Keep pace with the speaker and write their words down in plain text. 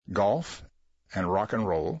golf and rock and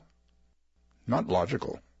roll. Not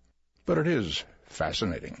logical, but it is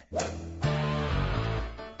fascinating.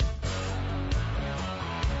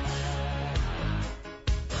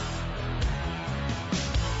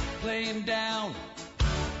 Laying down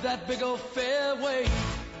that big old fairway.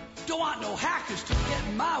 Don't want no hackers to get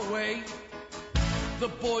in my way. The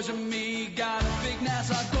boys and me got a big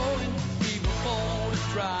NASA going. We were born to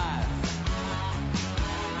drive.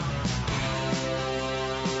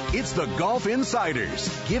 It's the Golf Insiders,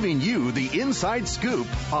 giving you the inside scoop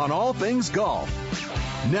on all things golf.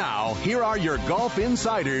 Now, here are your Golf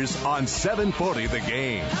Insiders on 740 The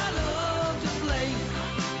Game. I love to play.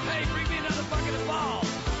 Hey, bring me another bucket of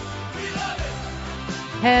balls. We love it.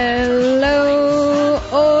 Hello,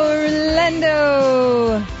 Orlando.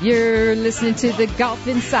 You're listening to the Golf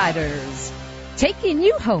Insiders, taking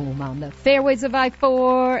you home on the fairways of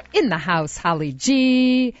I-4. In the house, Holly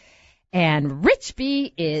G. And Rich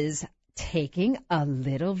B is taking a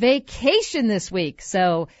little vacation this week.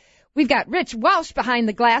 So we've got Rich Walsh behind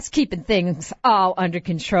the glass, keeping things all under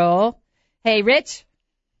control. Hey, Rich.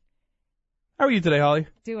 How are you today, Holly?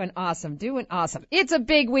 Doing awesome. It's a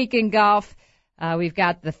big week in golf. We've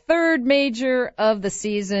got the third major of the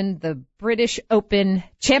season, the British Open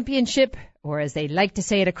Championship, or as they like to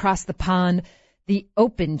say it across the pond, the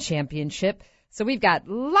Open Championship. So we've got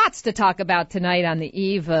lots to talk about tonight on the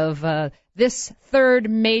eve of this third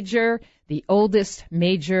major, the oldest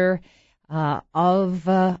major of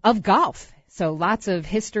golf. So lots of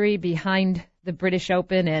history behind the British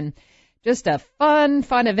Open, and just a fun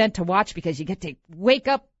event to watch because you get to wake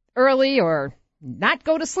up early or not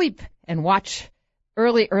go to sleep and watch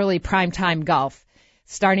early primetime golf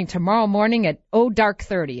starting tomorrow morning at dark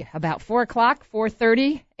 30, about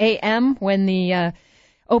 4:30 a.m. when the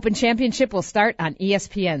Open Championship will start on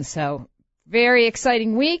ESPN. So very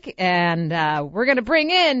exciting week, and we're going to bring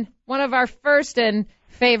in one of our first and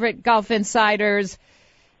favorite golf insiders,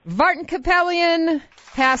 Vartan Capellian,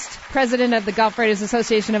 past president of the Golf Writers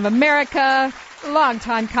Association of America,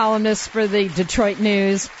 longtime columnist for the Detroit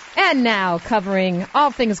News, and now covering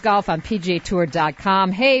all things golf on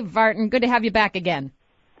PGAtour.com. Hey, Vartan, good to have you back again.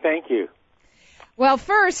 Thank you. Well,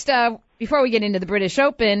 first, before we get into the British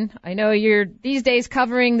Open, I know you're these days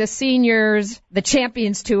covering the seniors, the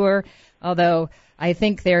Champions Tour, although I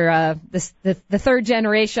think they're the third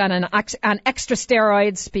generation on extra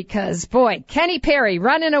steroids because, boy, Kenny Perry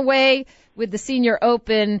running away with the Senior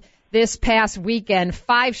Open this past weekend.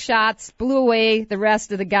 5 shots, blew away the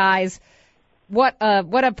rest of the guys. What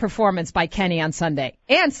a performance by Kenny on Sunday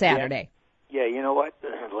and Saturday. Yeah, you know what?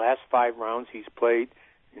 The last 5 rounds he's played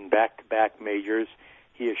in back-to-back majors,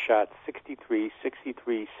 he has shot 63,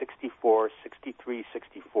 63, 64, 63,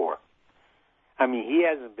 64. I mean, he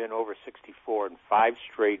hasn't been over 64 in 5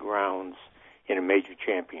 straight rounds in a major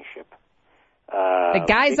championship. The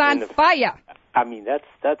guy's on fire. I mean,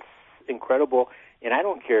 that's incredible. And I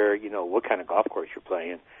don't care, what kind of golf course you're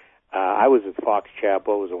playing. I was at Fox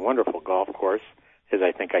Chapel. It was a wonderful golf course, as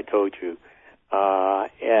I think I told you.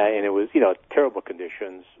 And it was, terrible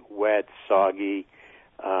conditions, wet, soggy.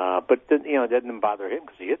 But then, it doesn't bother him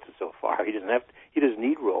because he hits it so far. He doesn't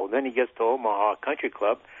need roll. Then he gets to Omaha Country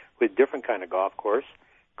Club with a different kind of golf course,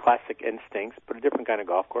 classic instincts, but a different kind of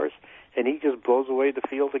golf course, and he just blows away the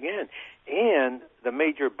field again. And the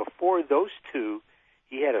major before those two,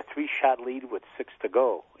 he had a 3-shot lead with 6 to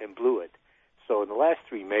go and blew it. So in the last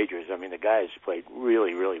 3 majors, I mean, the guys played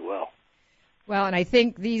really, really well. Well, and I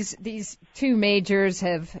think these 2 majors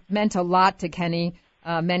have meant a lot to Kenny.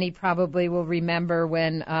 Many probably will remember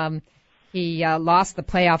when he lost the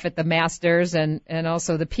playoff at the Masters and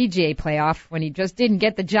also the PGA playoff when he just didn't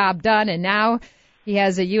get the job done. And now he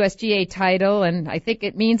has a USGA title, and I think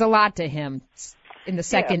it means a lot to him in the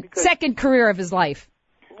second career of his life.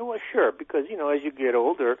 Well, sure, because, as you get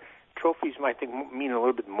older, trophies might mean a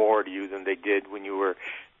little bit more to you than they did when you were,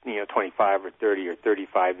 25 or 30 or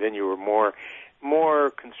 35. Then you were more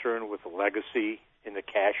concerned with the legacy and the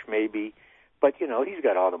cash maybe. But, he's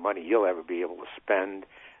got all the money he'll ever be able to spend.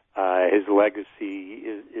 His legacy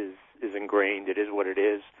is ingrained. It is what it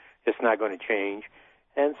is. It's not going to change.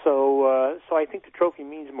 And so I think the trophy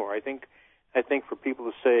means more. I think for people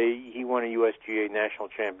to say he won a USGA national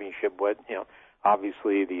championship,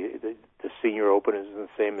 obviously the Senior Open isn't the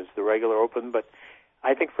same as the regular Open, but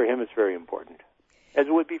I think for him it's very important, as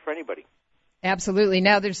it would be for anybody. Absolutely.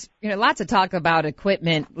 Now, there's lots of talk about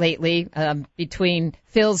equipment lately between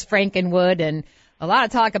Phil's Frankenwood and a lot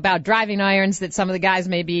of talk about driving irons that some of the guys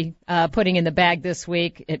may be putting in the bag this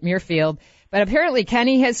week at Muirfield. But apparently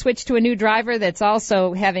Kenny has switched to a new driver that's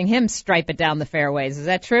also having him stripe it down the fairways. Is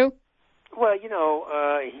that true? Well,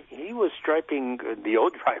 he was striping the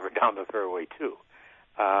old driver down the fairway too.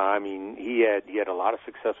 I mean, he had a lot of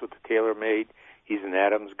success with the TaylorMade. He's an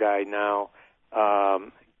Adams guy now.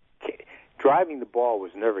 Driving the ball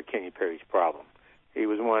was never Kenny Perry's problem. He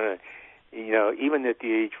was one of, even at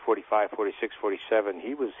the age 45, 46, 47,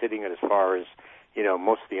 he was hitting it as far as,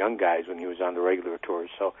 most of the young guys when he was on the regular tours.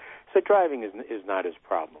 So driving is not his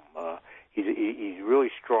problem. He's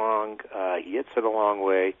really strong. He hits it a long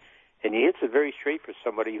way, and he hits it very straight for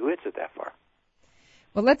somebody who hits it that far.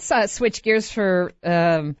 Well, let's switch gears for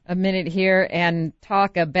a minute here and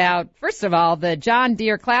talk about, first of all, the John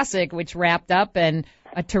Deere Classic, which wrapped up, and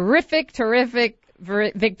a terrific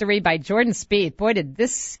victory by Jordan Spieth. Boy, did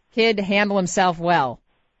this kid handle himself well.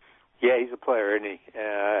 Yeah, he's a player, isn't he?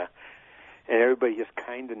 And everybody just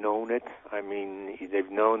kind of known it. I mean,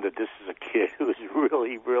 they've known that this is a kid who's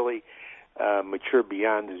really, really mature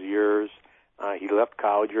beyond his years. He left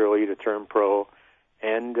college early to turn pro.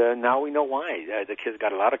 And now we know why. The kid's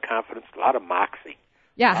got a lot of confidence, a lot of moxie.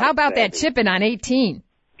 Yeah, how about that chipping on 18?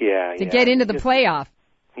 Yeah, to get into the playoff.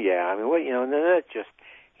 Yeah, I mean, that's just,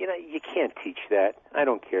 you can't teach that. I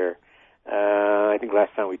don't care. I think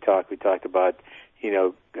last time we talked about,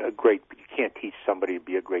 you can't teach somebody to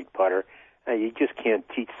be a great putter. You just can't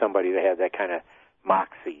teach somebody to have that kind of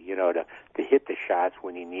moxie, to hit the shots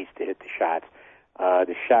when he needs to hit the shots.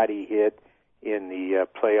 The shot he hit in the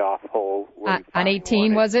playoff hole. On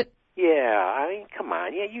 18, was it? Yeah, I mean, come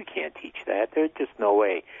on. Yeah, you can't teach that. There's just no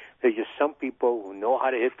way. There's just some people who know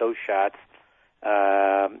how to hit those shots.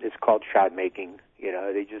 It's called shot making.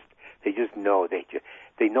 They just know.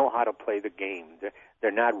 They know how to play the game.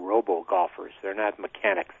 They're not robo golfers. They're not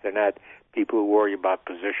mechanics. They're not people who worry about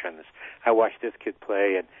positions. I watch this kid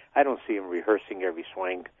play, and I don't see him rehearsing every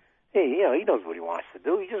swing. Hey, he knows what he wants to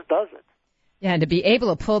do. He just does it. Yeah, and to be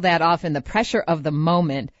able to pull that off in the pressure of the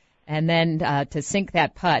moment, and then to sink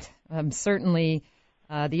that putt. Certainly,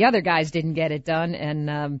 the other guys didn't get it done,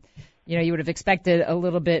 and you would have expected a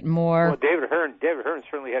little bit more. Well, David Hearn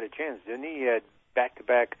certainly had a chance, didn't he? He had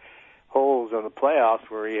back-to-back holes on the playoffs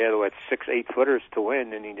where he had 6 8-footers to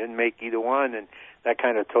win, and he didn't make either one, and that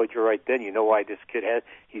kind of told you right then. You know why this kid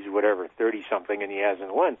he's 30-something and he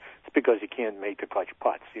hasn't won. It's because he can't make the clutch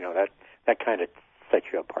putts. That kind of sets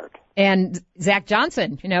you apart. And Zach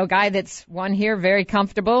Johnson, guy that's won here, very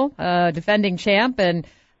comfortable, defending champ, and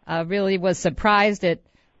really was surprised at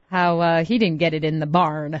how he didn't get it in the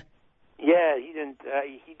barn. Yeah, he didn't.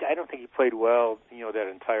 I don't think he played well, that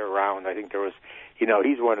entire round. I think there was,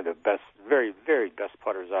 he's one of the best, very, very best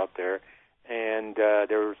putters out there. And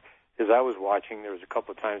there was, as I was watching, there was a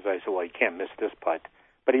couple of times I said, well, he can't miss this putt.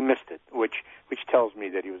 But he missed it, which tells me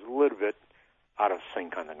that he was a little bit out of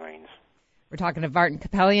sync on the greens. We're talking to Vartan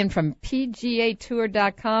Capellian from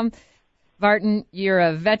PGAtour.com. Vartan, you're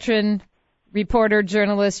a veteran reporter,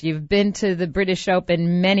 journalist. You've been to the British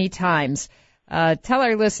Open many times. Tell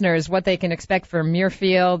our listeners what they can expect from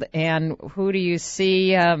Muirfield, and who do you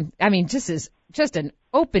see? Just an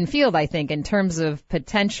open field, I think, in terms of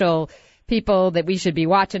potential people that we should be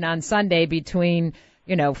watching on Sunday between,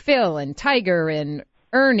 Phil and Tiger and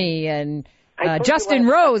Ernie and Justin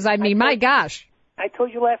Rose. My gosh. I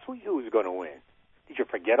told you last week who was going to win. Did you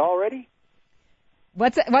forget already?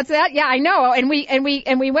 What's that? Yeah, I know. And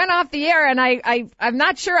we went off the air, and I'm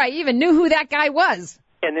not sure I even knew who that guy was.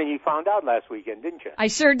 And then you found out last weekend, didn't you? I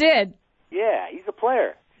sure did. Yeah, he's a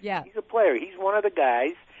player. Yeah. He's a player. He's one of the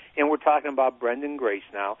guys, and we're talking about Brendan Grace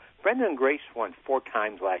now. Brendan Grace won 4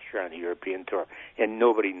 times last year on the European Tour, and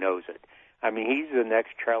nobody knows it. I mean, he's the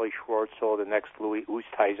next Charlie Schwartzel, the next Louis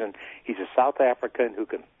Oosthuizen. He's a South African who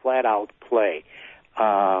can flat out play.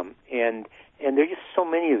 And there's just so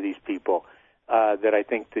many of these people that I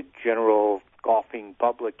think the general golfing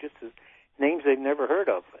public just is names they've never heard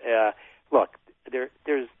of. Look,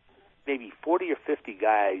 there's maybe 40 or 50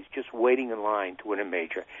 guys just waiting in line to win a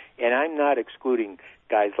major. And I'm not excluding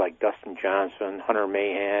guys like Dustin Johnson, Hunter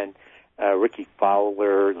Mahan, Ricky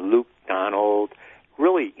Fowler, Luke Donald,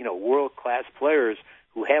 really, world-class players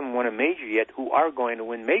who haven't won a major yet who are going to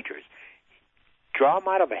win majors. Draw them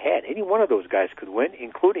out of a hat. Any one of those guys could win,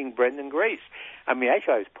 including Brendan Grace. I mean,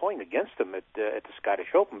 actually, I was pulling against him at the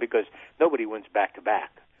Scottish Open because nobody wins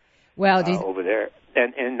back-to-back. Well, over there,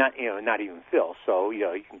 and not not even Phil. So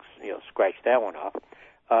you can scratch that one off.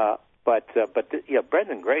 But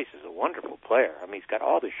Brendan Grace is a wonderful player. I mean, he's got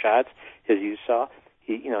all the shots, as you saw.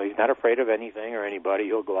 He's not afraid of anything or anybody.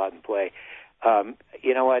 He'll go out and play.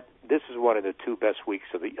 You know what? This is one of the 2 best weeks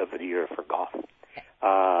of the year for golf.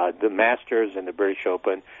 The Masters and the British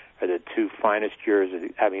Open are the 2 finest years.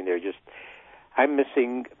 I mean, I'm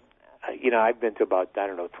missing. I've been to about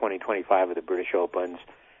 20, 25 of the British Opens.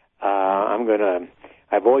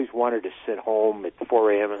 I've always wanted to sit home at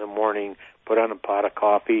 4 a.m. in the morning, put on a pot of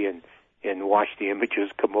coffee, and watch the images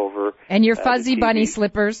come over. And your fuzzy bunny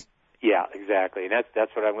slippers. Yeah, exactly. And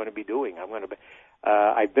that's what I'm going to be doing.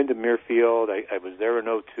 I've been to Muirfield. I was there in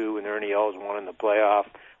 2002 when Ernie Els won in the playoff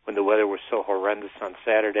when the weather was so horrendous on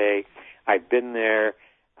Saturday. I've been there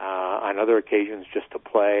on other occasions just to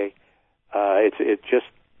play. It just,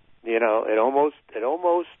 it almost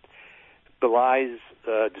belies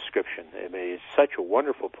description. I mean, it's such a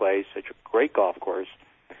wonderful place, such a great golf course.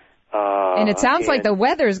 And it sounds like the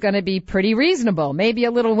weather is going to be pretty reasonable. Maybe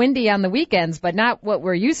a little windy on the weekends, but not what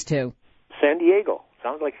we're used to. San Diego.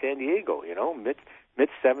 Sounds like San Diego,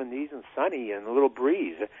 mid-70s and sunny and a little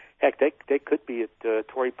breeze. Heck, they could be at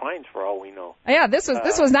Torrey Pines for all we know. Yeah, this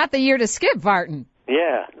was not the year to skip, Vartan.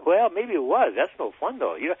 Yeah, well, maybe it was. That's no fun,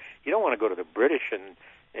 though. You don't want to go to the British and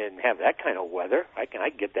have that kind of weather. I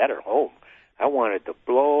get that at home. I want it to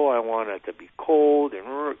blow. I want it to be cold and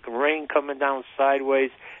rain coming down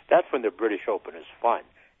sideways. That's when the British Open is fun.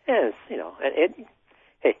 And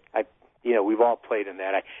hey, we've all played in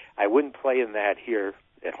that. I wouldn't play in that here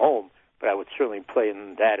at home, but I would certainly play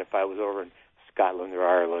in that if I was over in Scotland or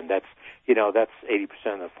Ireland. That's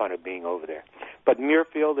 80% of the fun of being over there. But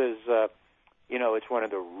Muirfield is, it's one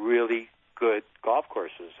of the really good golf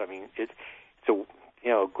courses. I mean, it's a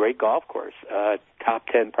great golf course. Top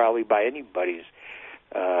 10 probably by anybody's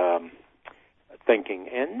thinking.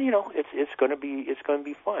 And it's going to be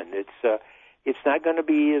fun. It's not going to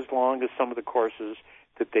be as long as some of the courses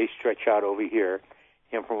that they stretch out over here.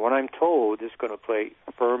 And from what I'm told, it's going to play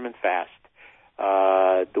firm and fast.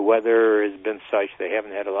 The weather has been such they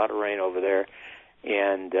haven't had a lot of rain over there,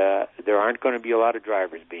 and there aren't going to be a lot of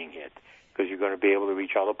drivers being hit because you're going to be able to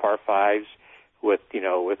reach all the par fives with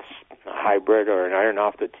a hybrid or an iron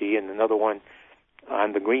off the tee, and another one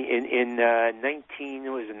on the green. In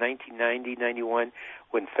 1990, 91,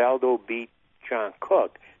 when Faldo beat John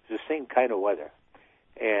Cook, it was the same kind of weather,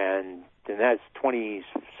 and that's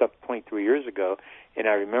 23 years ago. And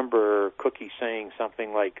I remember Cookie saying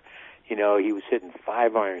something like, he was hitting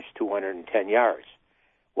 5 irons, 210 yards.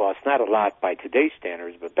 Well, it's not a lot by today's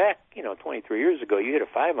standards, but back, 23 years ago, you hit a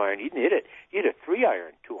 5 iron, you didn't hit it. You hit a 3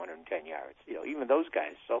 iron, 210 yards. Even those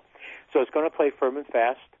guys. So it's going to play firm and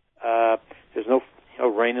fast. There's no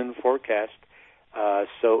rain in the forecast.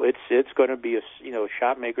 So it's going to be a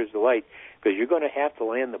shot maker's delight because you're going to have to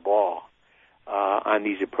land the ball on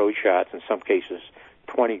these approach shots, in some cases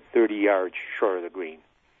 20, 30 yards short of the green.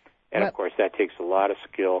 And of course, that takes a lot of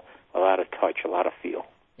skill, a lot of touch, a lot of feel.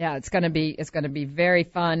 Yeah, it's going to be very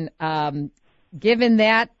fun. Given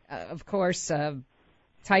that, of course,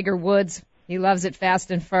 Tiger Woods, he loves it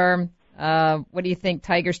fast and firm. What do you think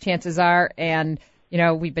Tiger's chances are? And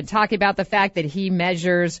we've been talking about the fact that he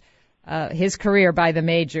measures his career by the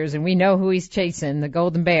majors, and we know who he's chasing, the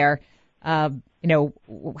Golden Bear. How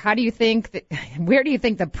do you think where do you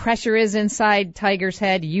think the pressure is inside Tiger's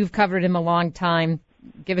head? You've covered him a long time.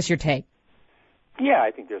 Give us your take. Yeah,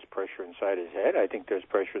 I think there's pressure inside his head. I think there's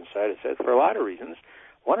pressure inside his head for a lot of reasons.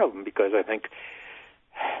 One of them because I think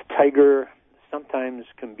Tiger sometimes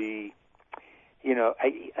can be,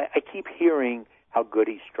 I keep hearing how good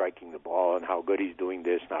he's striking the ball and how good he's doing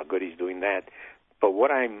this and how good he's doing that. But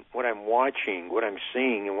what I'm watching, what I'm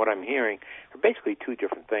seeing, and what I'm hearing are basically two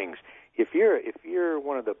different things. If you're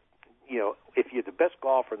one of the, if you're the best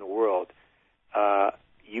golfer in the world,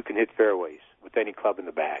 you can hit fairways with any club in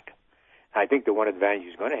the bag. I think the one advantage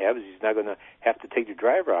he's going to have is he's not going to have to take the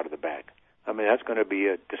driver out of the bag. I mean, that's going to be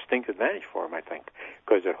a distinct advantage for him, I think.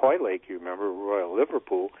 Because at Hoylake, you remember, Royal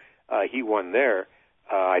Liverpool, he won there.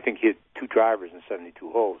 I think he had 2 drivers in 72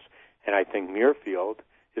 holes. And I think Muirfield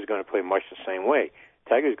is going to play much the same way.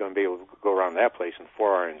 Tiger's going to be able to go around that place in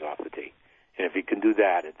 4 irons off the tee. And if he can do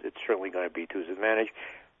that, it's certainly going to be to his advantage.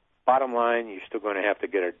 Bottom line, you're still going to have to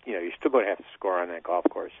you're still going to have to score on that golf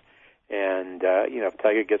course. And, if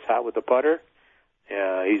Tiger gets hot with the putter,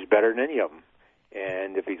 he's better than any of them.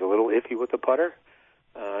 And if he's a little iffy with the putter,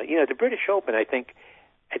 the British Open, I think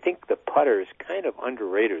the putter is kind of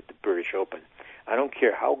underrated at the British Open. I don't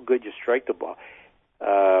care how good you strike the ball.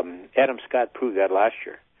 Adam Scott proved that last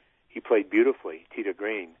year. He played beautifully, tee to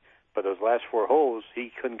green, but those last 4 holes,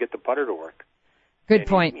 he couldn't get the putter to work. Good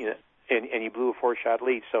point. And he blew a 4-shot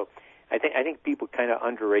lead. So I think people kind of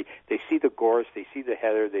underrate. They see the gorse, they see the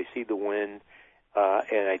heather, they see the wind,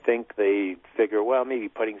 and I think they figure, well, maybe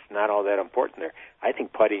putting's not all that important there. I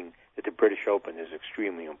think putting at the British Open is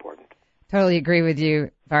extremely important. Totally agree with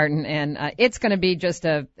you, Vartan. And it's going to be just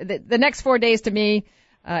the next 4 days to me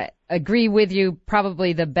agree with you,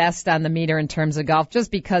 probably the best on the meter in terms of golf,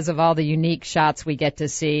 just because of all the unique shots we get to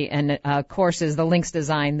see, and courses, the links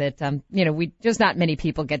design that we just not many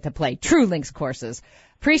people get to play true links courses.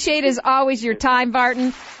 Appreciate as always your time,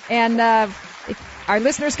 Vartan, and our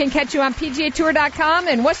listeners can catch you on PGAtour.com.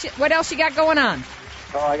 And what else you got going on?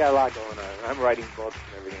 Oh, I got a lot going on. I'm writing books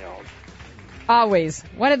and everything else. Always.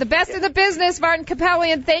 One of the best in the business, Vartan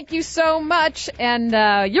Capellian. Thank you so much. And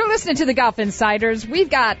you're listening to the Golf Insiders. We've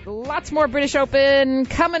got lots more British Open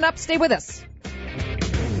coming up. Stay with us.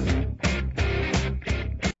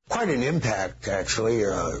 Quite an impact, actually,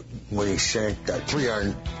 when he sank that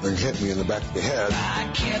 3-iron and hit me in the back of the head.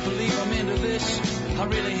 I can't believe I'm into this. I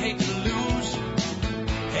really hate to lose.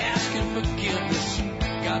 Asking forgiveness.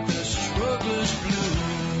 Got the struggler's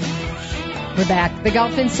blues. We're back. The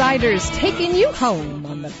Golf Insiders taking you home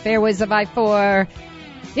on the fairways of I-4.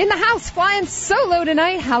 In the house, flying solo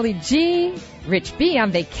tonight, Holly G. Rich B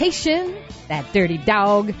on vacation. That dirty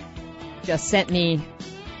dog just sent me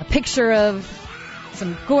a picture of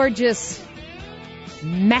some gorgeous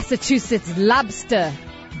Massachusetts lobster,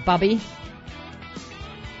 Bobby.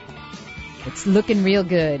 It's looking real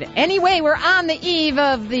good. Anyway, we're on the eve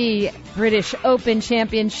of the British Open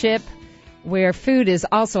Championship, where food is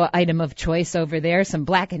also an item of choice over there. Some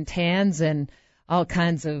black and tans and all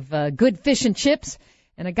kinds of good fish and chips.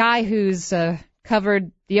 And a guy who's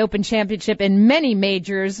covered the Open Championship in many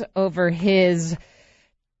majors over his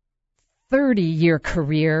 30-year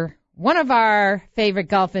career. One of our favorite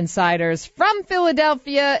golf insiders from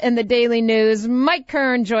Philadelphia in the Daily News, Mike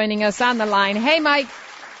Kern, joining us on the line. Hey, Mike.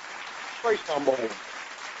 Christ almighty.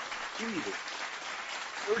 Jesus.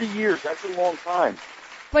 30 years, that's a long time.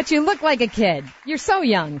 But you look like a kid. You're so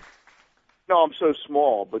young. No, I'm so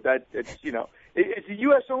small, but it's is the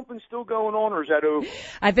U.S. Open still going on, or is that over?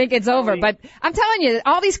 I think it's over, but I'm telling you,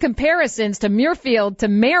 all these comparisons to Muirfield, to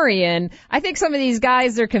Merion, I think some of these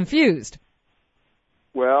guys are confused.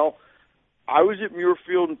 Well, I was at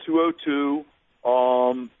Muirfield in 2002,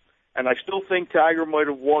 and I still think Tiger might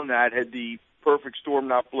have won that had the perfect storm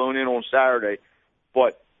not blown in on Saturday.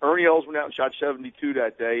 But Ernie Els went out and shot 72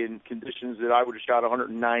 that day in conditions that I would have shot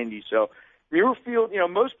 190. So Muirfield,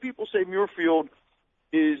 most people say Muirfield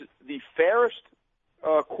is the fairest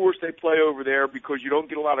course they play over there because you don't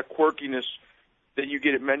get a lot of quirkiness that you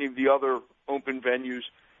get at many of the other open venues.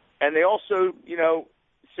 And they also,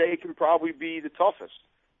 say it can probably be the toughest.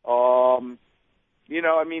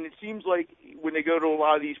 It seems like when they go to a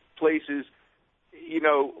lot of these places,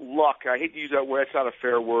 luck, I hate to use that word, it's not a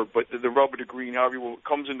fair word, but the rubber to green, however you will,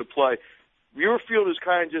 comes into play. Muirfield is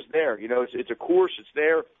kind of just there. It's a course, it's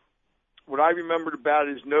there. What I remembered about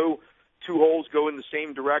it is no two holes go in the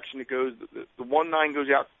same direction. It goes, the 1-9 goes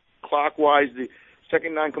out clockwise, the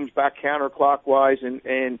second 9 comes back counterclockwise,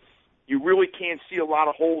 and you really can't see a lot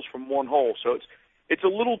of holes from one hole. So it's a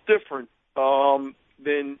little different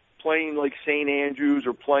than playing like St. Andrews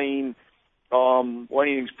or playing,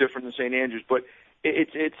 anything's different than St. Andrews, but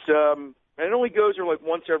and it only goes there like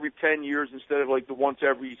once every 10 years instead of like the once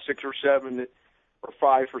every 6 or 7 or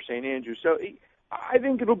 5 for St. Andrews. So I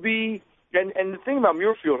think it'll be, and the thing about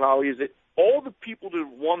Muirfield, Holly, is that all the people that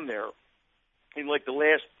have won there in like the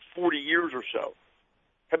last 40 years or so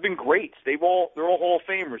have been greats. They're all Hall of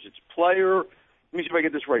Famers. It's Player, let me see if I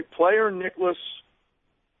get this right, Player, Nicklaus,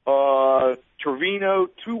 Trevino,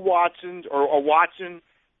 2 Watsons, or a Watson,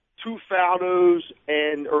 2 Faldos,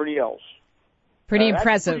 and Ernie Els. Pretty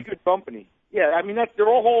impressive. That's pretty good company. Yeah, they're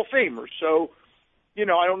all Hall of Famers. So, I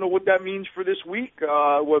don't know what that means for this week,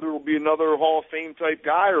 whether it'll be another Hall of Fame type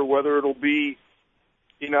guy or whether it'll be,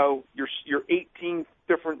 your 18th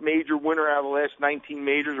different major winner out of the last 19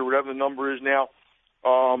 majors or whatever the number is now.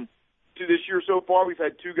 To this year so far, we've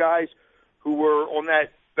had 2 guys who were on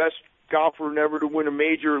that best golfer never to win a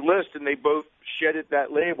major list, and they both shedded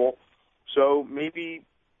that label. So maybe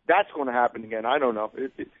that's going to happen again. I don't know.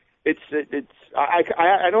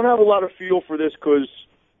 I don't have a lot of feel for this because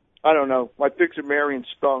I don't know. My picks at Merion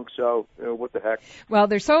stunk, so what the heck. Well,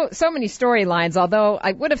 there's so many storylines, although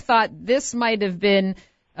I would have thought this might have been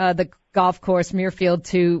the golf course, Muirfield,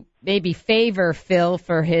 to maybe favor Phil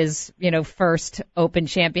for his, first Open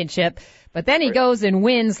Championship. But then he goes and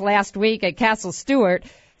wins last week at Castle Stewart.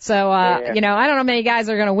 So, I don't know how many guys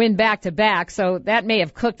are going to win back-to-back, so that may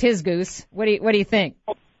have cooked his goose. What do you think?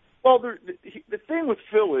 Well, the thing with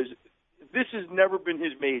Phil is this has never been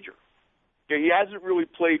his major. Okay, he hasn't really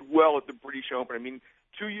played well at the British Open.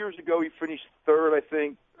 2 years ago he finished 3rd, I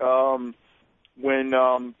think, when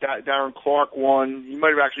Darren Clark won. He might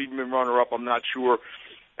have actually even been runner-up, I'm not sure.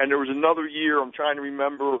 And there was another year, I'm trying to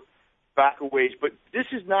remember, back a ways. But this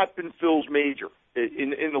has not been Phil's major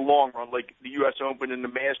in the long run, like the U.S. Open and the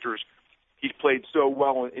Masters. He's played so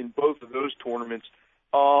well in both of those tournaments.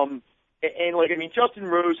 Justin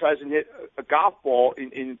Rose hasn't hit a golf ball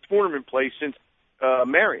in tournament play since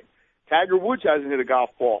Marion. Tiger Woods hasn't hit a golf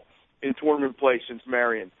ball in tournament play since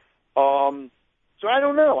Marion. So I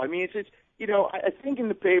don't know. I mean, I think in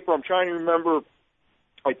the paper, I'm trying to remember,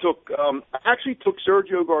 I actually took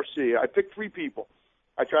Sergio Garcia. I picked 3 people.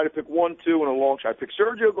 I tried to pick 1, 2, and a long shot. I picked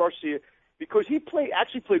Sergio Garcia because he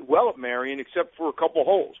actually played well at Marion except for a couple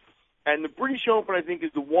holes. And the British Open, I think,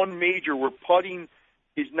 is the one major where putting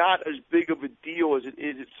is not as big of a deal as it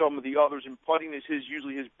is at some of the others, and putting is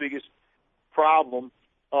usually his biggest problem.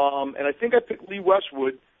 And I think I picked Lee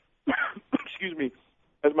Westwood, excuse me,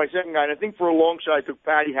 as my second guy. And I think for a long shot I took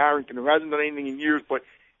Patty Harrington, who hasn't done anything in years, but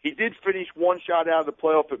he did finish 1 shot out of the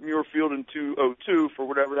playoff at Muirfield in 202 for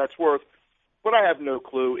whatever that's worth. But I have no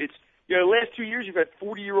clue. It's the last 2 years you've had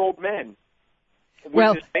 40-year-old men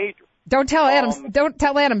win this major. Don't tell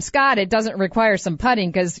Adam Scott it doesn't require some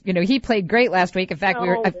putting because, he played great last week. In fact,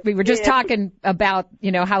 we were just talking about,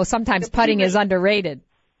 how sometimes putting is underrated.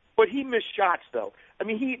 But he missed shots, though. I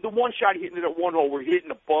mean, the one shot he hit into that one hole where he hit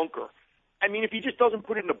in a bunker. I mean, if he just doesn't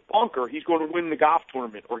put it in a bunker, he's going to win the golf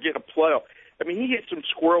tournament or get a playoff. I mean, he hit some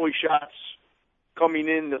squirrely shots coming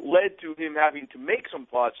in that led to him having to make some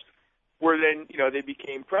putts where then, they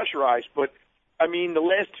became pressurized. But, I mean, the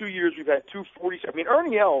last 2 years we've had 240s. I mean,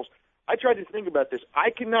 Ernie Els, I tried to think about this. I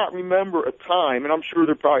cannot remember a time, and I'm sure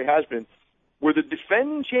there probably has been, where the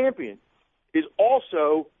defending champion is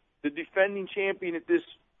also the defending champion at this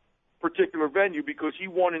particular venue because he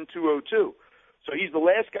won in 202. So he's the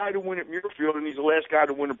last guy to win at Muirfield, and he's the last guy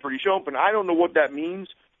to win a British Open. I don't know what that means,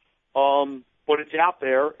 but it's out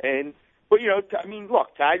there. But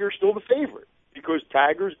look, Tiger's still the favorite because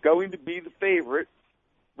Tiger's going to be the favorite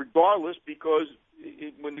regardless because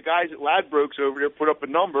when the guys at Ladbrokes over there put up a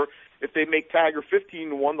number, if they make Tiger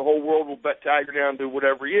 15-1, the whole world will bet Tiger down to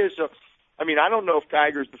whatever he is. So, I mean, I don't know if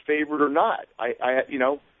Tiger's the favorite or not. I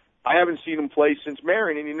haven't seen him play since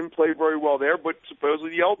Marion, and he didn't play very well there, but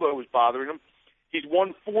supposedly the elbow was bothering him. He's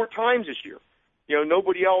won 4 times this year.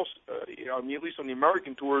 Nobody else, at least on the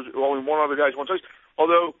American tours, only one other guy's won twice.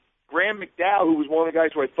 Although Graham McDowell, who was one of the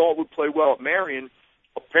guys who I thought would play well at Marion,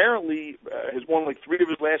 apparently has won like 3 of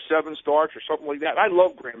his last 7 starts or something like that. And I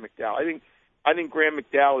love Graham McDowell. I think Graham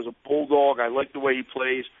McDowell is a bulldog. I like the way he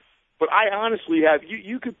plays. But I honestly have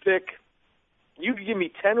you could give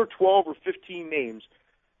me 10 or 12 or 15 names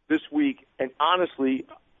this week, and honestly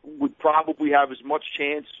would probably have as much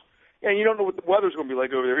chance. And you don't know what the weather's going to be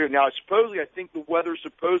like over there. Now, I think the weather's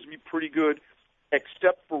supposed to be pretty good,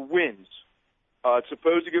 except for winds. It's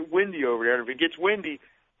supposed to get windy over there. And if it gets windy,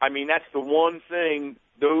 I mean, that's the one thing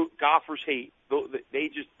those golfers hate. They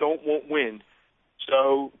just don't want wind.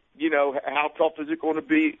 So, how tough is it going to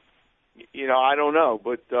be? I don't know.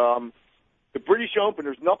 But the British Open,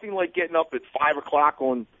 there's nothing like getting up at 5 o'clock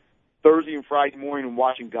on Thursday and Friday morning and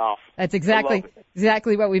watching golf. That's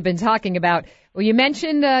exactly what we've been talking about. Well, you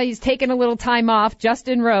mentioned he's taken a little time off,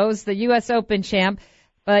 Justin Rose, the U.S. Open champ,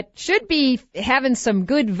 but should be having some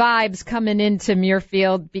good vibes coming into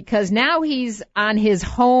Muirfield because now he's on his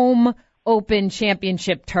home Open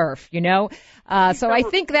Championship turf, So I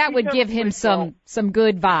think that would give him some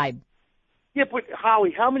good vibe. Yeah, but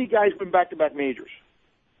Holly, how many guys win back-to-back majors?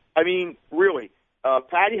 I mean, really.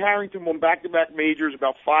 Patty Harrington won back-to-back majors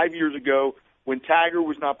about 5 years ago when Tiger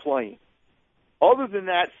was not playing. Other than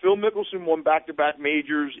that, Phil Mickelson won back-to-back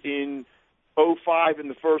majors in 05 and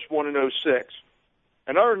the first one in 06.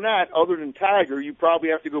 And other than that, other than Tiger, you probably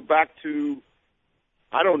have to go back to,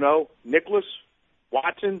 I don't know, Nicklaus,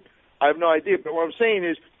 Watson. I have no idea. But what I'm saying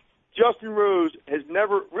is Justin Rose has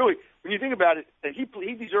never really, when you think about it,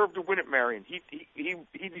 he deserved to win at Marion.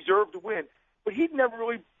 He deserved to win. But he'd never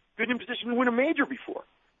really been in position to win a major before,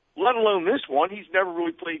 let alone this one. He's never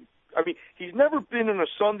really played. I mean, he's never been in a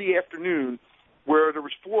Sunday afternoon where there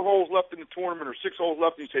was 4 holes left in the tournament or 6 holes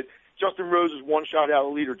left, and he said, Justin Rose is 1 shot out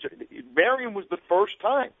of the leader. Marion was the first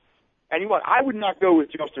time. And I would not go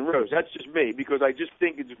with Justin Rose. That's just me, because I just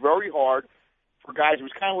think it's very hard for guys. It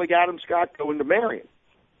was kind of like Adam Scott going to Marion.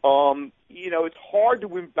 It's hard to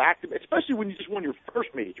win back, especially when you just won your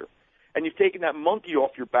first major, and you've taken that monkey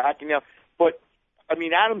off your back. But I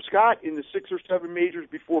mean, Adam Scott in the 6 or 7 majors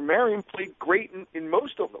before Marion played great in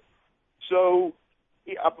most of them. So,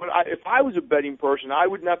 if I was a betting person, I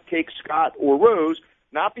would not take Scott or Rose,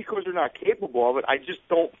 not because they're not capable of it. I just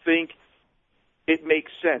don't think it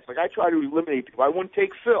makes sense. Like, I try to eliminate people. I wouldn't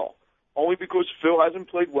take Phil, only because Phil hasn't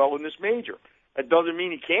played well in this major. That doesn't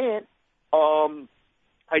mean he can't.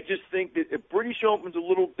 I just think that the British Open's a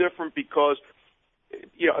little different because,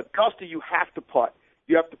 Augusta, you have to putt.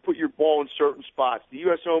 You have to put your ball in certain spots. The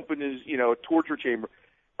U.S. Open is, a torture chamber.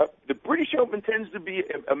 The British Open tends to be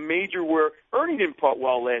a major where Ernie didn't putt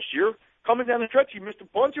well last year. Coming down the stretch, he missed a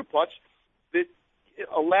bunch of putts that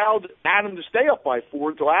allowed Adam to stay up by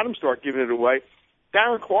 4 until Adam started giving it away.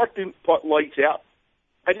 Darren Clark didn't putt lights out.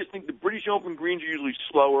 I just think the British Open greens are usually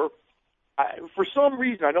slower. For some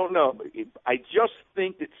reason, I don't know. I just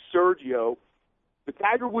think that Sergio, the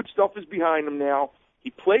Tiger Woods stuff is behind him now. He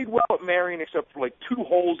played well at Marion except for like 2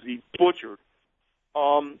 holes that he butchered.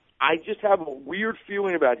 I just have a weird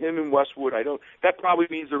feeling about him and Westwood. That probably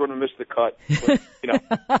means they're going to miss the cut. But,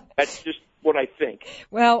 that's just what I think.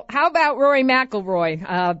 Well, how about Rory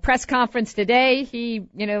McIlroy? Press conference today. He,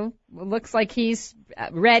 looks like he's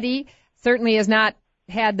ready. Certainly has not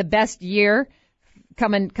had the best year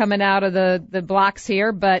coming out of the blocks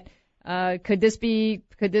here, but could this be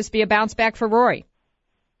a bounce back for Rory?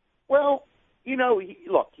 Well, he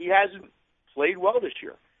hasn't played well this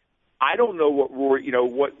year. I don't know what Rory,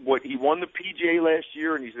 what he won the PGA last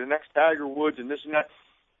year, and he's the next Tiger Woods, and this and that,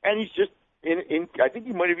 and he's just I think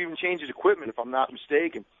he might have even changed his equipment, if I'm not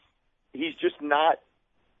mistaken. He's just not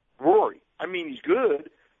Rory. I mean, he's good,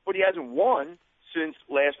 but he hasn't won since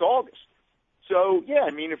last August. So, yeah,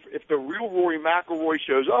 if the real Rory McIlroy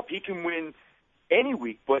shows up, he can win any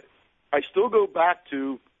week. But I still go back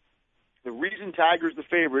to the reason Tiger's the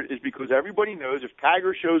favorite is because everybody knows if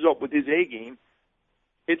Tiger shows up with his A game,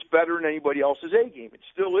 it's better than anybody else's A game. It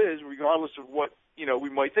still is, regardless of what, we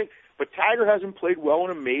might think. But Tiger hasn't played well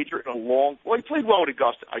in a major in a well, he played well at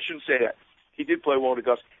Augusta. I shouldn't say that. He did play well at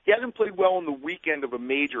Augusta. He hasn't played well in the weekend of a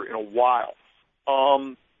major in a while.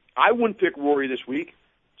 I wouldn't pick Rory this week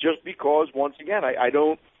just because, once again, I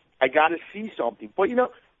got to see something. But,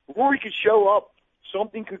 Rory could show up.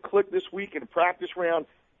 Something could click this week in a practice round,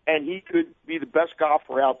 and he could be the best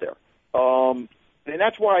golfer out there. And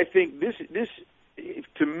that's why I think this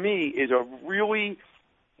to me, is a really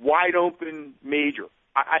wide-open major.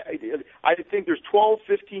 I think there's 12,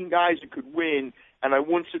 15 guys that could win, and I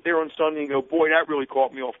wouldn't sit there on Sunday and go, boy, that really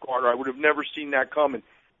caught me off guard. I would have never seen that coming.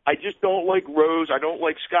 I just don't like Rose. I don't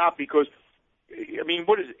like Scott because,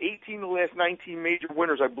 what is it, 18 of the last 19 major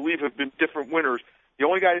winners, I believe, have been different winners. The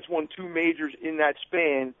only guy that's won 2 majors in that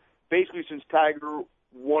span, basically since Tiger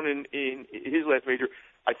won in his last major,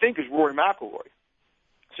 I think is Rory McIlroy,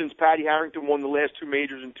 since Patty Harrington won the last 2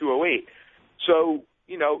 majors in 2008. So,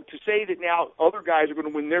 to say that now other guys are going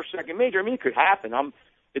to win their second major, it could happen.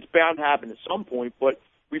 It's bound to happen at some point, but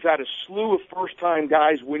we've had a slew of first-time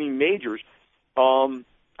guys winning majors.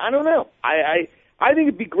 I don't know. I think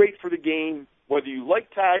it'd be great for the game, whether you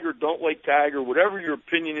like Tiger, don't like Tiger, whatever your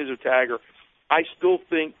opinion is of Tiger. I still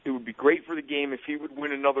think it would be great for the game if he would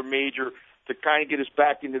win another major to kind of get us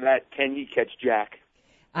back into that can he catch Jack.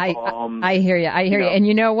 I hear you. And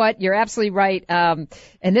you know what? You're absolutely right. And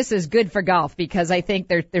this is good for golf because I think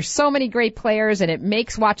there's so many great players and it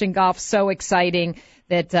makes watching golf so exciting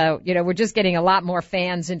that, we're just getting a lot more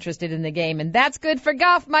fans interested in the game. And that's good for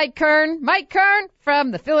golf, Mike Kern. Mike Kern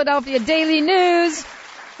from the Philadelphia Daily News.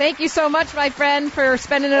 Thank you so much, my friend, for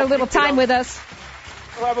spending a little time with us.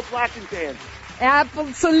 We'll have a blacking tan.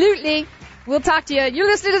 Absolutely. We'll talk to you. You're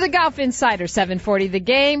listening to the Golf Insider, 740 The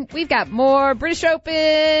Game. We've got more British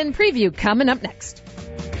Open preview coming up next.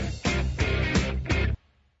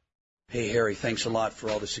 Hey, Harry, thanks a lot for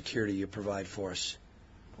all the security you provide for us.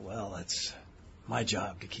 Well, it's my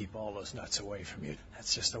job to keep all those nuts away from you.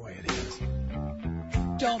 That's just the way it is.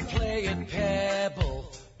 Don't play at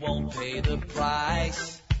Pebble, won't pay the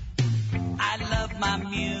price. I love my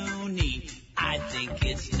Muni. I think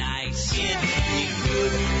it's nice. It'd be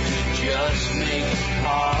good to just make a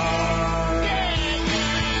par.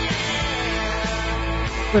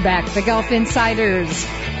 We're back. The Golf Insiders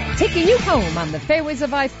taking you home on the fairways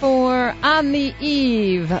of I-4 on the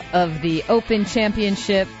eve of the Open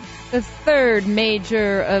Championship, the 3rd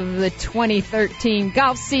major of the 2013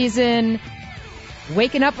 golf season.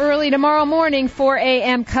 Waking up early tomorrow morning, 4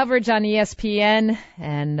 a.m. coverage on ESPN,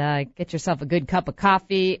 and get yourself a good cup of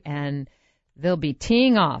coffee, and they'll be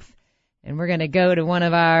teeing off. And we're going to go to one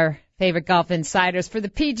of our favorite golf insiders for the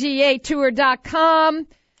PGA Tour.com,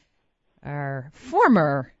 our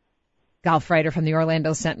former golf writer from the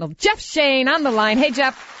Orlando Sentinel, Jeff Shane, on the line. Hey,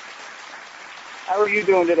 Jeff. How are you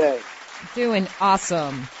doing today? Doing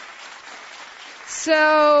awesome.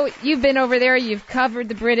 So you've been over there. You've covered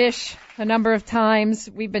the British a number of times.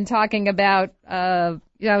 We've been talking about, some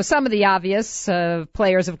of the obvious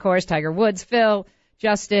players, of course, Tiger Woods, Phil,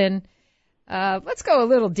 Justin. Let's go a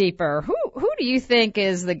little deeper. Who do you think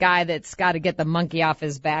is the guy that's got to get the monkey off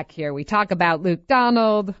his back here? We talk about Luke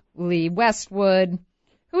Donald, Lee Westwood.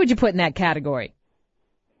 Who would you put in that category?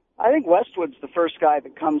 I think Westwood's the first guy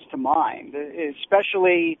that comes to mind,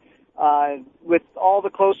 especially with all the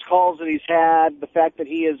close calls that he's had, the fact that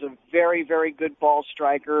he is a very, very good ball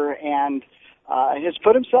striker and has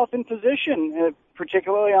put himself in position,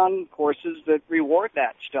 particularly on courses that reward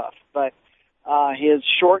that stuff. But his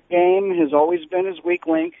short game has always been his weak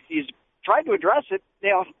link. He's tried to address it,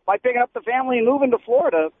 by picking up the family and moving to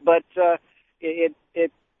Florida, but it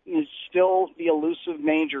is still the elusive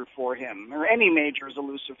major for him, or any major is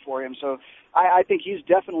elusive for him. So I think he's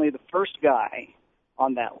definitely the first guy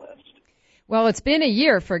on that list. Well, it's been a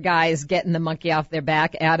year for guys getting the monkey off their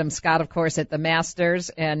back. Adam Scott, of course, at the Masters,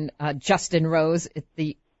 and Justin Rose at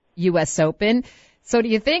the U.S. Open. So do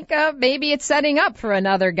you think maybe it's setting up for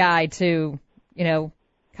another guy to,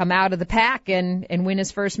 come out of the pack and win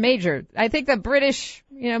his first major? I think the British,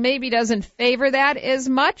 maybe doesn't favor that as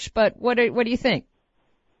much, but what do you think?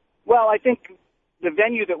 Well, I think the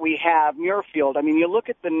venue that we have, Muirfield, you look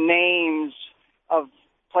at the names of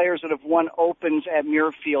players that have won Opens at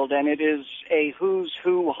Muirfield, and it is a who's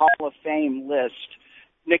who Hall of Fame list.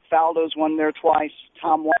 Nick Faldo's won there twice,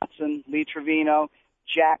 Tom Watson, Lee Trevino,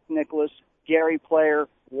 Jack Nicklaus, Gary Player,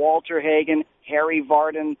 Walter Hagen, Harry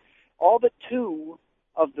Vardon. All but two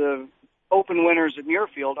of the Open winners at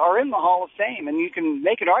Muirfield are in the Hall of Fame, and you can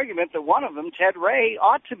make an argument that one of them, Ted Ray,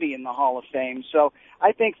 ought to be in the Hall of Fame. So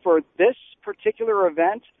I think for this particular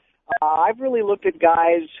event, I've really looked at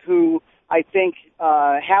guys who I think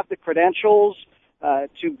have the credentials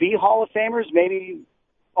to be Hall of Famers, maybe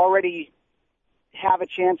already have a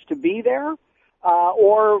chance to be there,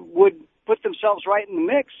 or would put themselves right in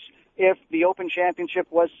the mix if the Open Championship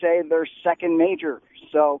was, say, their second major.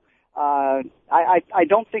 So I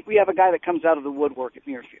don't think we have a guy that comes out of the woodwork at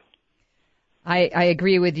Muirfield. I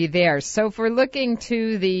agree with you there. So if we're looking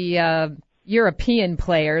to the European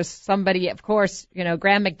players, somebody, of course,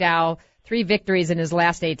 Graham McDowell, 3 victories in his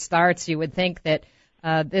last 8 starts. You would think that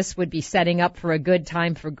this would be setting up for a good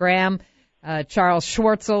time for Graham. Charles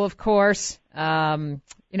Schwartzel, of course. Who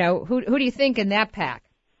do you think in that pack?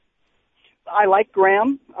 I like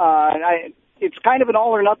Graham. It's kind of an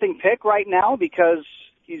all-or-nothing pick right now because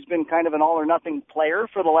he's been kind of an all-or-nothing player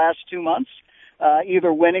for the last 2 months,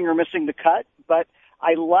 either winning or missing the cut. But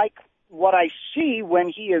I like what I see when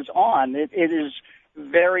he is on. It is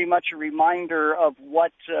very much a reminder of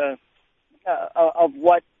what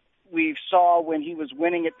we saw when he was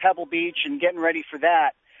winning at Pebble Beach and getting ready for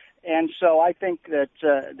that. And so I think that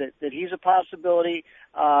he's a possibility.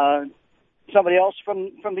 Somebody else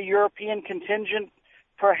from the European contingent,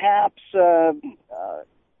 perhaps.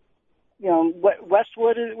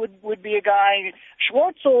 Westwood would be a guy.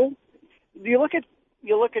 Schwartzel. You look at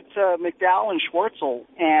McDowell and Schwartzel,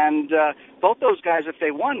 and both those guys, if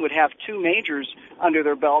they won, would have 2 majors under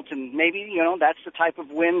their belt, and maybe that's the type of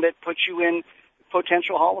win that puts you in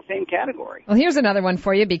potential Hall of Fame category. Well, here's another one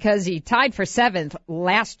for you because he tied for 7th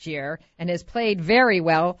last year and has played very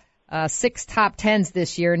well. 6 top 10s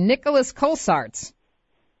this year. Nicholas Colsaerts.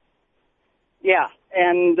 Yeah,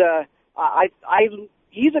 and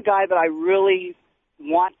he's a guy that I really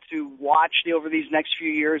want to watch over these next few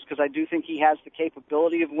years because I do think he has the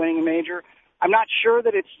capability of winning a major. I'm not sure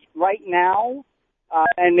that it's right now,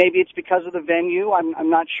 and maybe it's because of the venue. I'm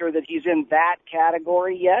not sure that he's in that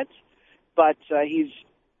category yet, but he's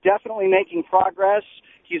definitely making progress.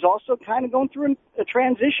 He's also kind of going through a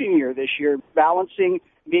transition year this year, balancing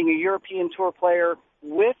being a European Tour player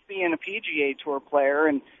with being a PGA Tour player,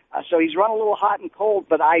 and so he's run a little hot and cold,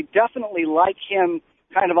 but I definitely like him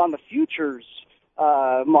kind of on the futures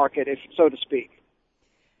market, if so to speak.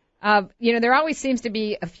 There always seems to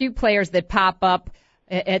be a few players that pop up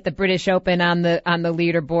at the British Open on the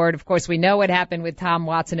leaderboard. Of course, we know what happened with Tom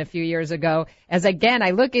Watson a few years ago. As again,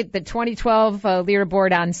 I look at the 2012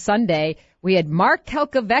 leaderboard on Sunday, we had Mark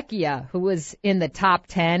Calcavecchia, who was in the top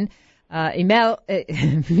 10. Miguel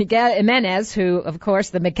Jimenez, who, of course,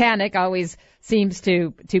 the mechanic, always seems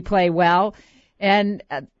to play well. And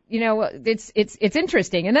it's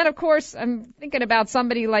interesting. And then, of course, I'm thinking about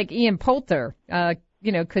somebody like Ian Poulter.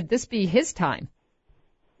 Could this be his time?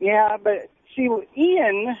 Yeah, but see,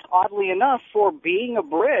 Ian, oddly enough, for being a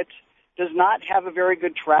Brit, does not have a very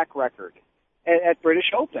good track record at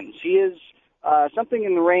British Opens. He is something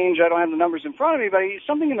in the range, I don't have the numbers in front of me, but he's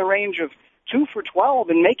something in the range of 2 for 12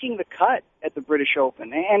 and making the cut at the British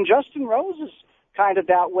Open. And Justin Rose is kind of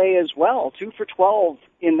that way as well, 2 for 12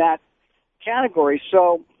 in that category.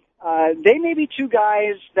 So they may be 2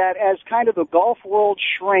 guys that, as kind of the golf world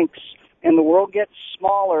shrinks, and the world gets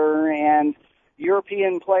smaller, and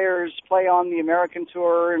European players play on the American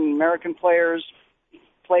tour, and American players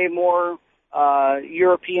play more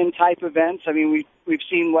European-type events. I mean, we've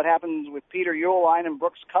seen what happens with Peter Uihlein and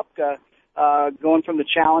Brooks Koepka going from the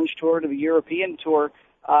Challenge Tour to the European Tour.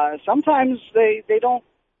 Sometimes they don't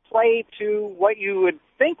play to what you would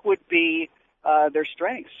think would be their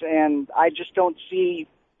strengths, and I just don't see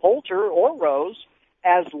Poulter or Rose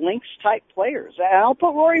as links-type players. And I'll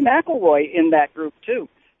put Rory McIlroy in that group, too.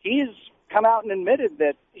 He's come out and admitted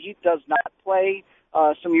that he does not play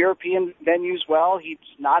some European venues well. He's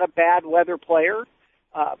not a bad weather player,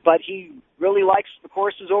 but he really likes the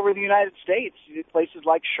courses over the United States, places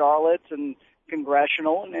like Charlotte and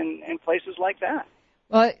Congressional and places like that.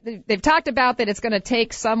 Well, they've talked about that it's going to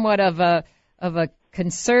take somewhat of a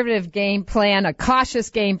conservative game plan, a cautious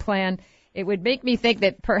game plan. It would make me think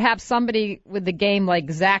that perhaps somebody with the game like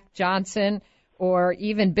Zach Johnson or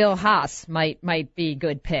even Bill Haas might be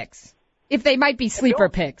good picks, if they might be sleeper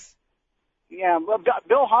picks. Yeah, well,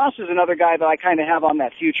 Bill Haas is another guy that I kind of have on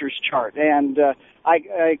that futures chart, and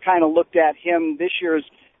I kind of looked at him this year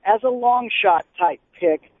as a long shot type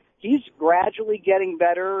pick. He's gradually getting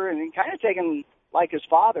better and kind of taking like his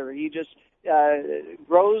father. He just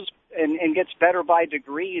grows and gets better by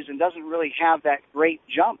degrees and doesn't really have that great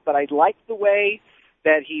jump. But I like the way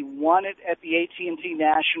that he won it at the AT&T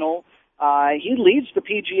National. He leads the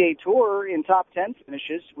PGA Tour in top 10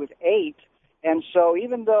 finishes with 8. And so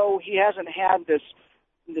even though he hasn't had this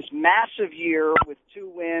massive year with 2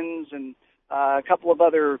 wins and a couple of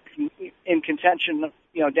other in contention,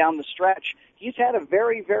 down the stretch, he's had a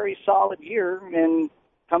very, very solid year and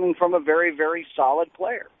coming from a very, very solid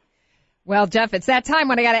player. Well, Jeff, it's that time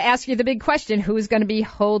when I got to ask you the big question. Who's going to be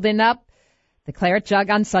holding up the claret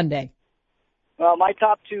jug on Sunday? Well, my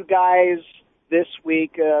top 2 guys this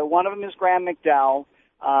week, one of them is Graham McDowell.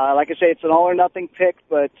 Like I say, it's an all-or-nothing pick,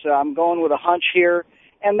 but I'm going with a hunch here.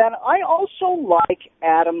 And then I also like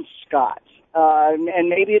Adam Scott. And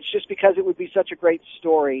maybe it's just because it would be such a great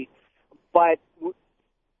story. But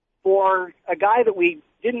for a guy that we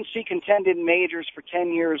didn't see contend in majors for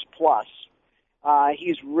 10 years plus,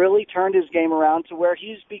 he's really turned his game around to where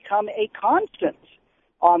he's become a constant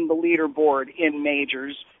on the leaderboard in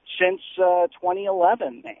majors since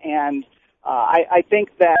 2011. And I think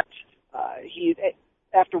that he,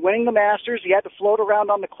 after winning the Masters, he had to float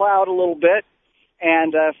around on the cloud a little bit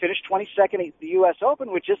and finished 22nd at the U.S.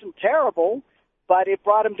 Open, which isn't terrible, but it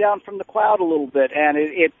brought him down from the cloud a little bit, and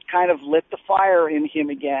it kind of lit the fire in him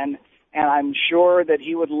again. And I'm sure that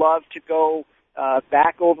he would love to go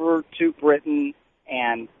back over to Britain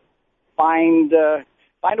and find a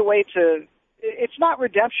way to. It's not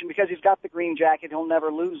redemption because he's got the green jacket; he'll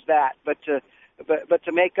never lose that. But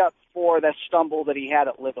to make up for that stumble that he had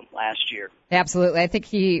at Lytham last year. Absolutely, I think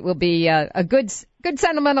he will be a good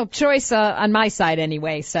sentimental choice on my side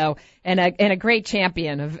anyway. So and a great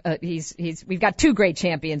champion. We've got 2 great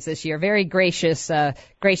champions this year. Very gracious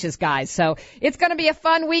guys. So it's going to be a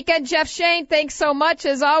fun weekend. Jeff Shane, thanks so much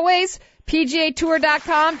as always.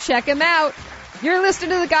 PGAtour.com, check him out. You're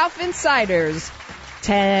listening to the Golf Insiders.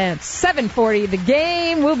 7:40 the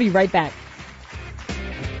game. We'll be right back.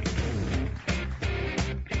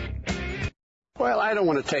 Well, I don't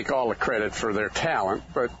want to take all the credit for their talent,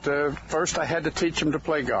 but first I had to teach them to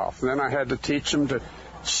play golf. Then I had to teach them to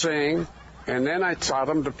sing, and then I taught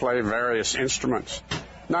them to play various instruments,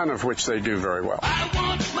 none of which they do very well. I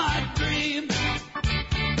want my dream.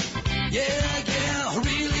 Yeah,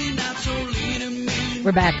 really not so lean and mean.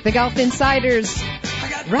 We're back. The Golf Insiders.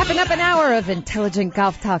 Wrapping up an hour of intelligent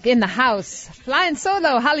golf talk in the house. Flying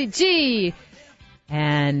solo, Holly G.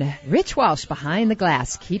 And Rich Walsh behind the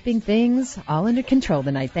glass, keeping things all under control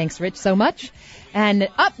tonight. Thanks, Rich, so much. And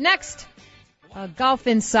up next, a golf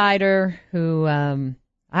insider who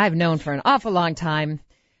I've known for an awful long time,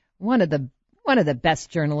 one of the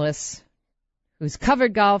best journalists who's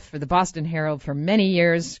covered golf for the Boston Herald for many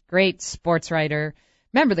years, great sports writer,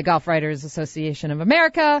 member of the Golf Writers Association of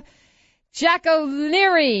America, Jack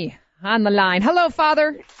O'Leary on the line. Hello,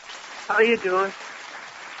 Father. How are you doing?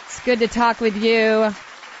 It's good to talk with you.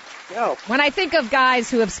 Yeah. When I think of guys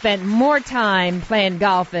who have spent more time playing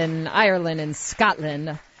golf in Ireland and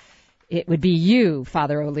Scotland, it would be you,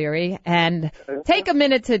 Father O'Leary. And take a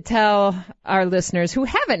minute to tell our listeners who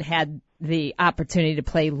haven't had the opportunity to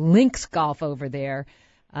play links golf over there,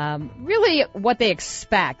 really what they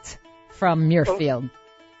expect from Muirfield.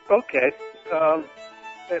 Okay.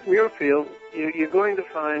 At Muirfield, you're going to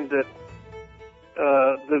find that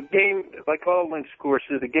the game, like all links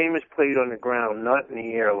courses, the game is played on the ground, not in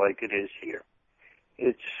the air like it is here.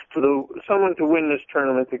 it's for someone to win this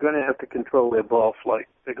tournament, they're going to have to control their ball flight.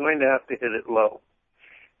 They're going to have to hit it low.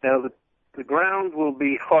 Now, the ground will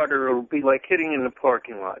be harder. It'll be like hitting in the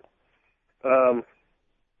parking lot.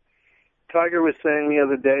 Tiger was saying the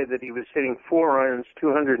other day that he was hitting 4 irons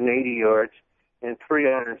 280 yards and 3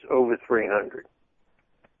 irons over 300.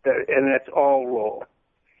 And that's all roll.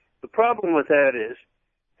 The problem with that is,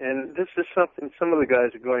 and this is something some of the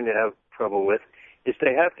guys are going to have trouble with, is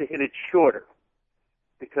they have to hit it shorter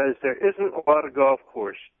because there isn't a lot of golf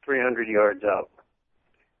course 300 yards out.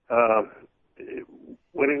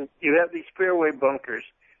 When you have these fairway bunkers,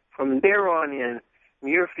 from there on in,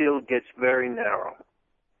 Muirfield gets very narrow,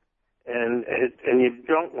 and you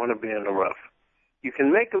don't want to be in the rough. You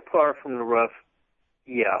can make a par from the rough,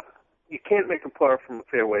 yeah. You can't make a par from a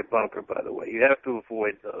fairway bunker, by the way. You have to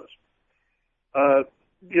avoid those.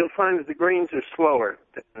 You'll find that the greens are slower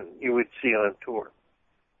than you would see on tour.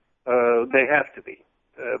 They have to be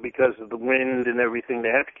because of the wind and everything. They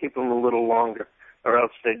have to keep them a little longer, or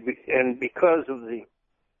else and because of the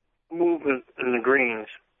movement in the greens,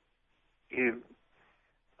 if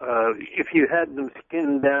you had them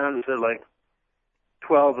skinned down to like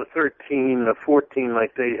 12 or 13 or 14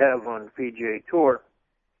 like they have on the PGA Tour,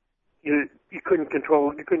 you couldn't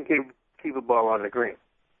control, you couldn't keep a ball on the green.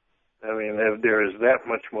 I mean, there is that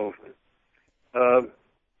much movement.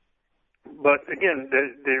 But again,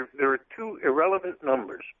 there are two irrelevant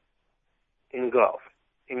numbers in golf,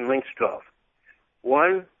 in links golf.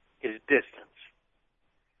 One is distance.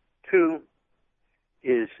 2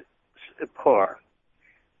 is par.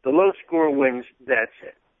 The low score wins, that's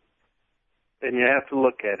it. And you have to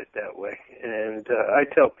look at it that way. And I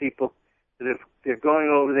tell people that if they're going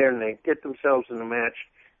over there and they get themselves in a match,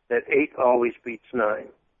 that 8 always beats 9.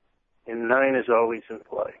 And 9 is always in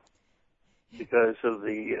play because of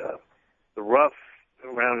the rough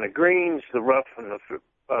around the greens, the rough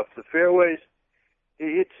off the fairways.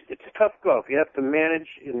 It's tough golf. You have to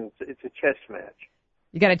manage, and it's a chess match.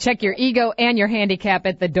 You got to check your ego and your handicap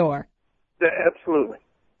at the door. Absolutely.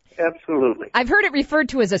 Absolutely. I've heard it referred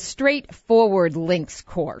to as a straightforward links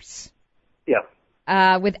course. Yeah.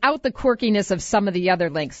 Without the quirkiness of some of the other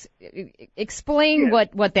links. Explain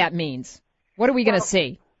what that means. What are we going to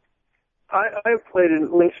see? I've played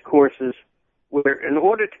in links courses where in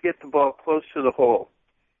order to get the ball close to the hole,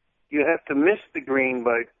 you have to miss the green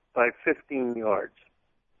by 15 yards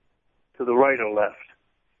to the right or left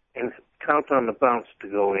and count on the bounce to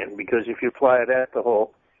go in, because if you fly it at the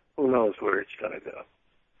hole, who knows where it's going to go.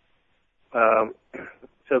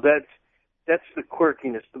 So that's the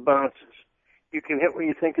quirkiness, the bounces. You can hit what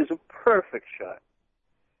you think is a perfect shot,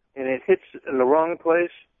 and it hits in the wrong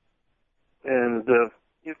place, and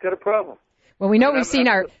you've got a problem. Well, we know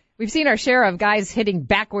we've seen our share of guys hitting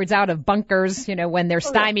backwards out of bunkers, when they're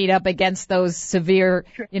stymied up against those severe,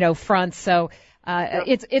 fronts. So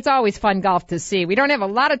it's always fun golf to see. We don't have a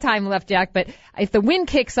lot of time left, Jack, but if the wind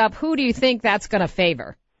kicks up, who do you think that's going to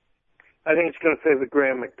favor? I think it's going to favor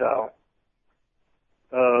Graham McDowell.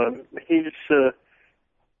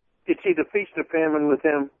 It's either feast or famine with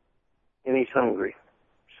him, and he's hungry.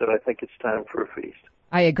 So I think it's time for a feast.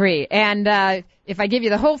 I agree. And if I give you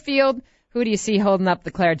the whole field, who do you see holding up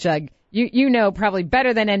the claret jug? You know probably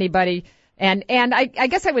better than anybody. And I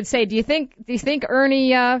guess I would say, do you think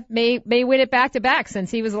Ernie may win it back to back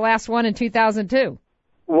since he was the last one in 2002?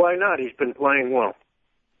 Why not? He's been playing well.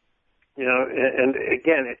 And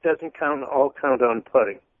again, it doesn't all count on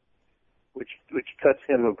putting, which cuts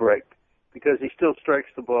him a break, because he still strikes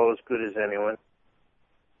the ball as good as anyone.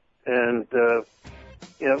 And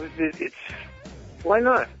it's why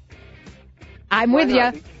not? I'm with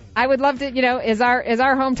you. I would love to, as our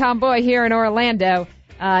hometown boy here in Orlando,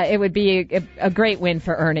 it would be a great win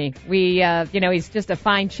for Ernie. He's just a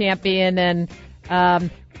fine champion, and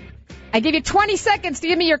I give you 20 seconds to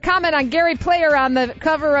give me your comment on Gary Player on the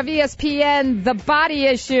cover of ESPN, The Body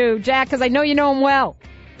Issue, Jack, because I know you know him well.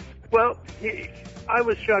 Well, I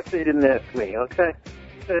was shocked they didn't ask me, okay?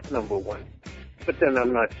 That's number one. But then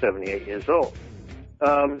I'm not 78 years old.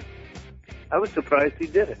 I was surprised he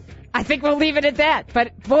did it. I think we'll leave it at that.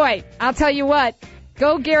 But, boy, I'll tell you what.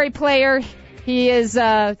 Go Gary Player. He is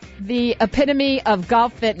the epitome of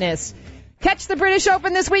golf fitness. Catch the British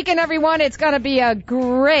Open this weekend, everyone. It's going to be a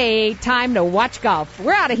great time to watch golf.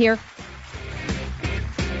 We're out of here.